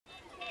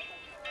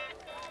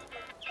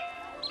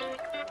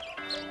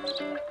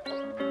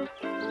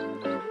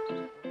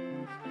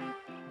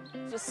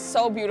Just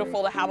so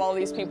beautiful to have all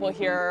these people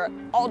here,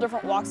 all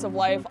different walks of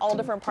life, all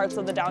different parts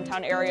of the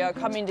downtown area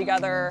coming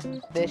together.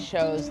 This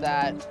shows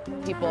that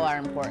people are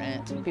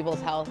important,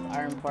 people's health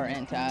are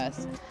important to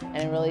us, and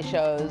it really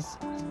shows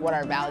what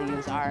our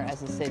values are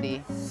as a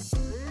city.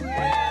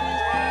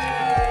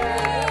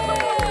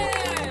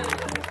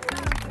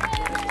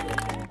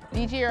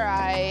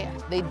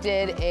 DGRI, they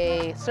did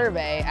a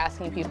survey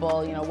asking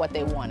people, what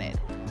they wanted.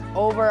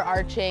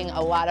 Overarching,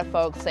 a lot of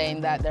folks saying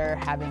that they're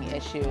having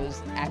issues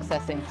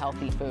accessing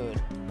healthy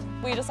food.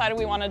 We decided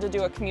we wanted to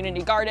do a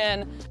community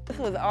garden. This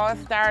was all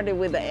started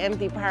with an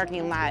empty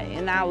parking lot,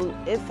 and now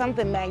it's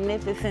something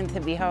magnificent to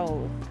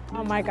behold.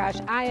 Oh my gosh,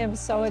 I am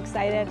so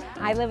excited.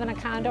 I live in a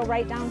condo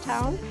right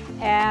downtown,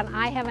 and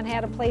I haven't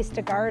had a place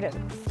to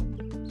garden.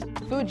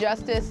 Food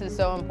justice is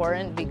so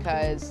important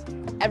because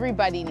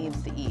everybody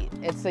needs to eat.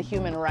 It's a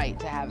human right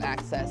to have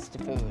access to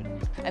food.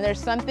 And there's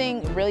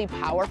something really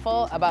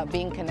powerful about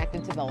being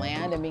connected to the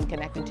land and being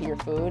connected to your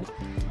food.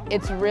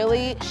 It's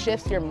really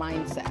shifts your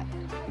mindset.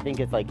 I think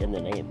it's like in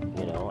the name,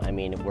 I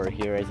mean, we're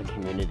here as a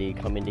community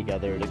coming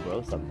together to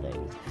grow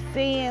something.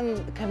 Seeing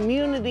the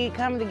community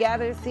come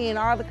together, seeing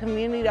all the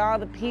community, all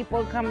the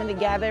people coming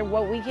together,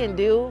 what we can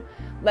do,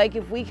 like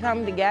if we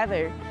come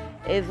together,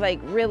 is like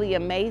really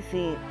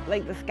amazing.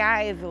 Like the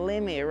sky is the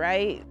limit,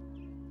 right?